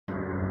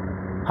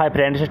Hi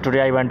friends,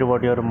 today I want to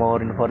put your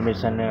more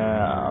information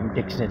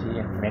dictionary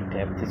and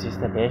Magtapp. This is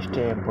the best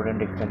important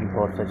dictionary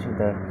for searching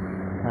the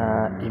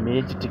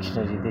image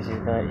dictionary. This is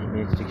the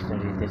image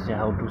dictionary. This is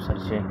how to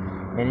search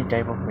any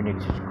type of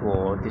meanings.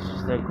 Go. This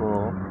is the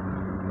go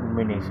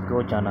meanings.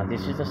 Go jana.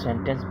 This is the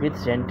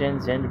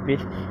sentence and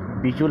with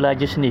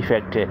visualization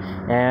effect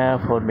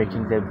for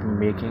making the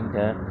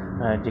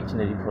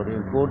dictionary for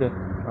you good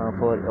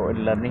for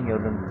learning your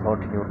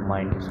thought in your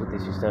mind. So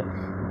this is the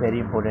very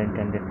important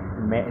and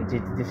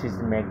this is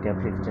the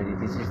Magtapp dictionary.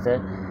 This is the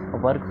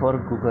work for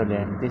Google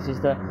and this is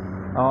the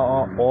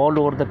all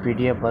over the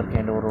PDF work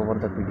and all over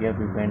the PDF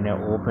you can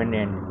open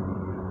and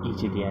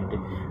easily and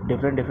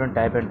different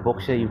type and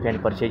books you can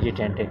purchase it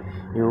and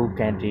you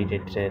can read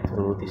it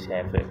through this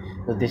app.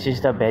 So this is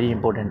the very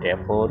important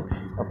app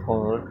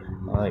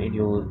in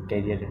your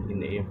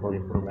career for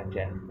improvement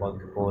and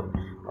work for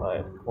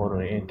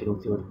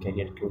growth your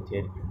career, growth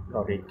your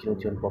knowledge,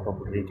 growth your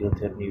vocabulary, growth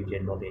your new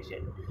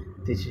generation.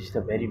 This is the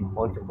very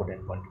most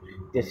important point.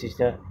 This is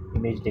the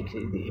image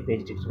dictionary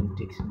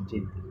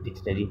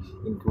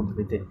included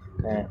with the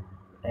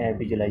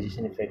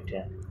visualization effect.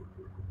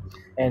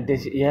 And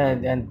this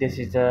and this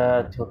is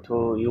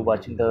to you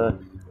watching the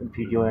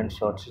video and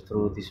shorts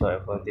through this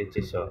app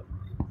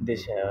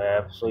this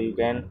app so you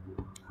can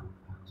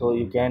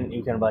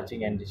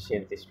watching and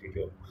share this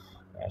video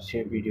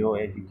share video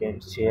and you can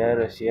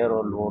share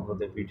or load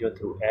the video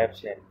through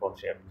apps and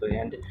WhatsApp. So,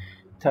 and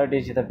third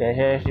is the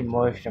best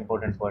most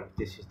important point.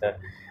 This is the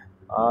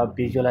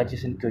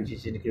visualization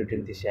quizzes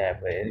including this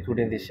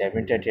app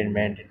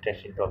entertainment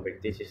interesting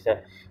topic. This is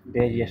the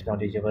various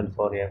knowledgeable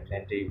for apps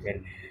and you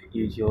can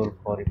use your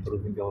for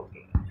improving your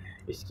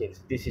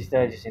skills. This is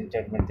the just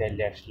entertainment. Then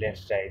let's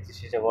try.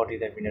 This is what is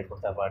the winner for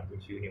the award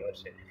which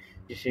universe.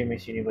 This is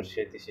Miss Universe.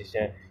 This is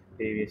a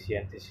previous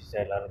year. This is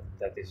a Lara.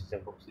 This is a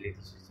Boxley.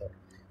 This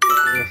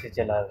is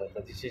a Lara.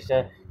 This is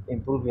a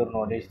improve your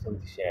knowledge through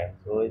this app.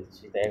 So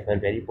this is the app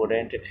very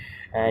important.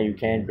 You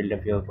can build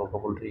up your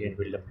vocabulary and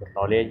build up your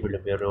knowledge, build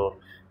up your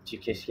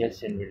GK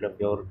skills and build up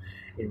your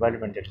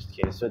environmental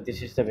skills. So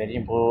this is the very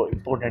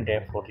important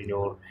app for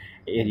your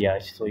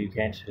areas. So you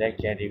can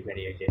select and you can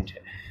use it.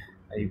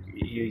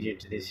 Use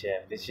it this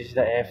app. This is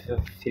the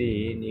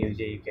F3 news.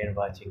 You can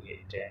watching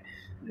it.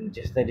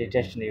 Just the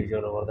latest news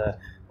all over the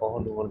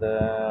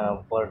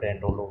world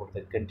and all over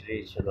the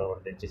countries all over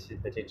the this is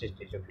the latest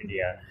news of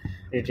India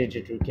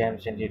related to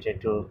camps and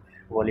related to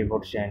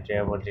Bollywood and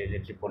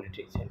related to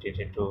politics and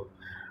related to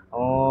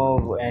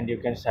and you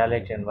can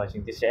select and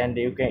watching this and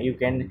you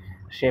can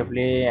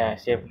safely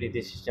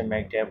this is the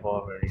Magtapp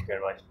or you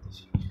can watch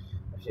this.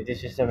 So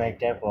this is the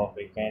Magtapp of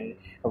you can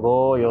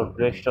go your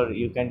Play Store.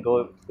 You can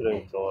go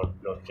Play Store,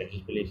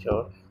 Play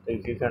Store. So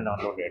you can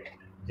download it.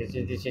 This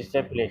is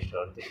the Play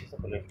Store. This is the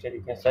Play Store.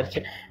 You can search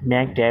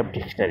Magtapp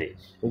dictionary.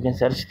 You can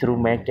search through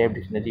Magtapp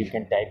dictionary. You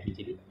can type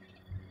easily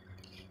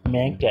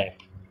Magtapp.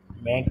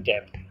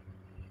 Magtapp.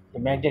 The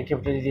Magtapp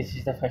dictionary. This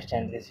is the first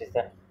and this is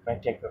the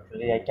Magtapp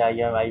dictionary.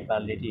 I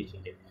already used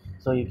it.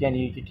 So you can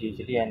use it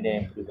easily and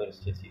improve your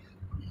skills.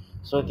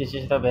 So this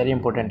is the very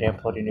important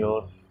app for in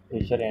your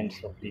future and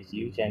so please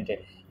use and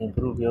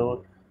improve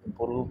your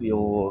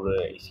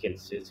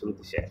skills through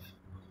this app.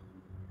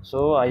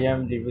 So I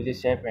am review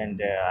this app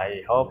and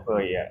I hope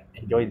yeah,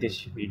 enjoy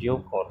this video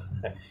for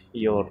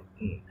your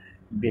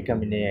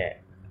becoming a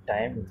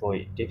time for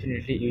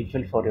definitely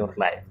useful for your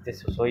life.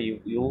 This so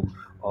you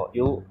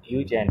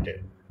use and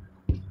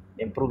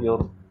improve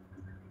your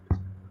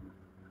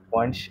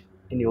points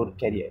in your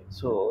career.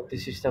 So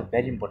this is the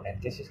very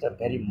important. This is the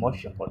very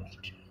most important.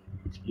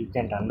 You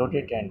can download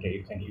it and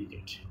you can use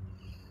it.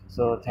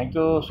 So thank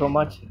you so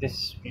much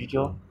this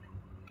video.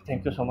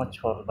 Thank you so much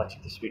for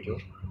watching this video.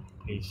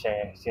 Please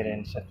share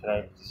and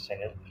subscribe this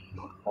channel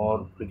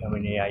or become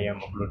an AI.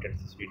 am uploaded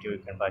this video. You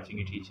can watching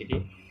it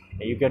easily.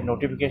 You get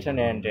notification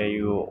and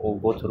you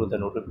go through the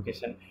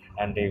notification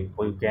and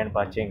you can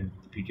watching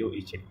the video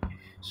easily.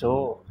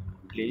 So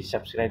please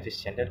subscribe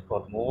this channel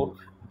for more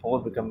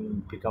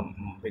become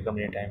a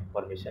time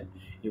information.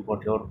 You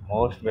got your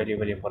most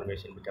valuable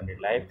information become your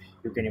life.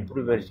 You can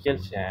improve your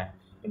skills,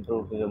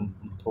 improve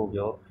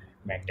your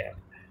Magtapp.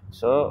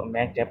 So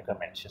Magtapp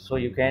comments. So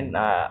you can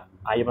I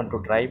want to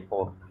try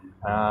for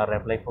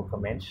reply for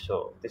comments.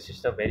 So this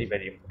is the very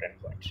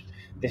important point.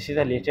 This is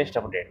the latest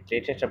update.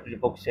 Latest update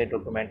book say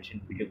documents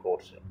in video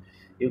course.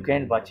 You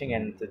can watching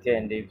and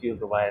if you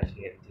provide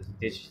here,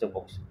 this is the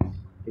books.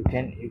 You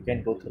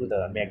can go through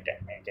the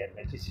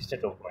Magtapp. This is the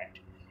document.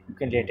 You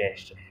can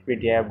latest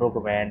PDF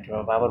document,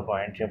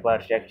 PowerPoint,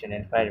 per section,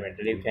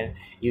 environmental. You can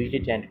use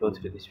it and go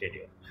through this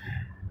video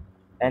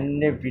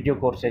and video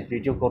courses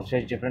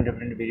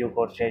different video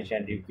courses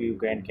and you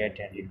can get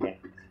and you can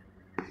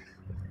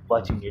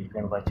watching it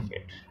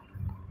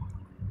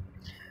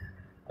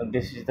and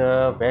this is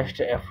the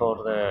best app for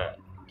the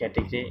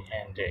category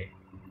and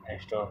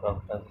stock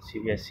of the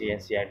CBSE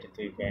and CIT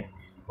so you can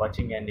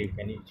watching and you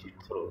can use it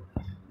through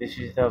this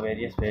is the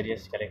various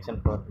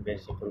collection for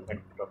best improvement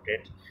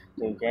update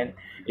so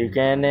you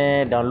can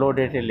download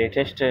it the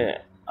latest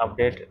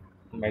update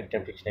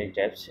Magtapp dictionary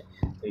tabs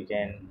so you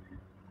can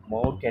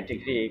more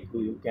category,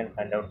 you can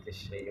find out this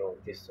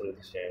this through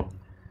this.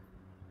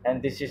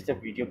 And this is the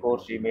video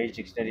course image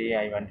dictionary.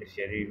 I want to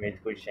share you image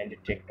course and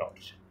take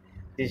notes.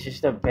 This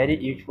is the very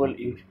useful.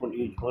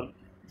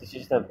 This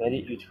is the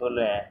very useful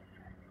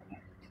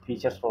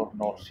features for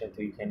notes that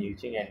you can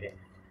using and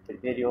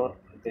prepare your.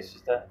 This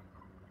is the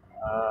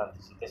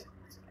this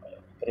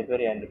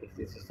prepare and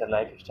this is the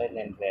lifestyle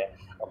and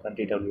open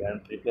DW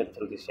and prepare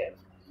through this app.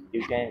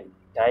 You can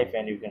type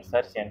and you can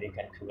search and you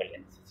can Google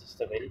it. This is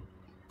the very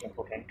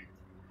important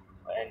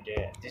and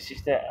this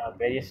is the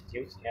various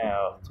tools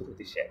through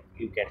this app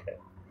you get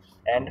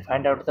and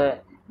find out the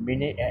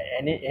meaning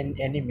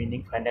any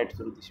meaning find out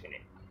through this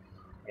meaning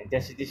and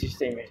this is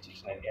the image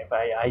dictionary. If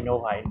I know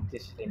why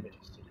this is the image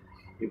dictionary.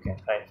 You can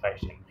find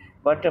fashion,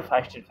 but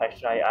fashion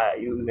I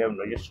you have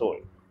no just soul.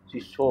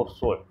 See so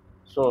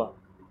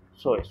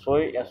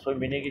so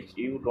meaning is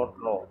you don't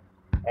know,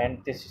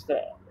 and this is the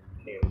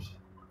news.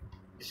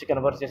 This is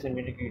conversation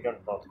meaning you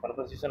don't know.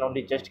 Conversation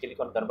only just click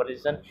on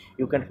conversation.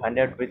 You can find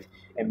out with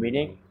a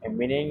meaning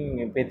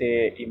with a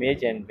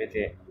image and with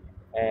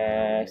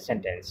a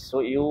sentence. So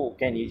you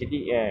can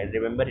easily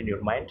remember in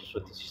your mind. So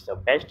this is the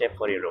best app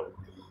for your own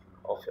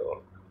of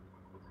your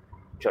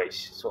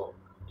choice. So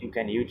you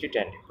can use it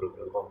and improve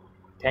your work.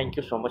 Thank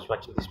you so much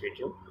watching this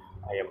video.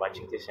 I am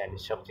watching this and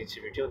stop this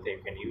video. Then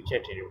you can use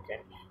it and you can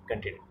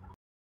continue.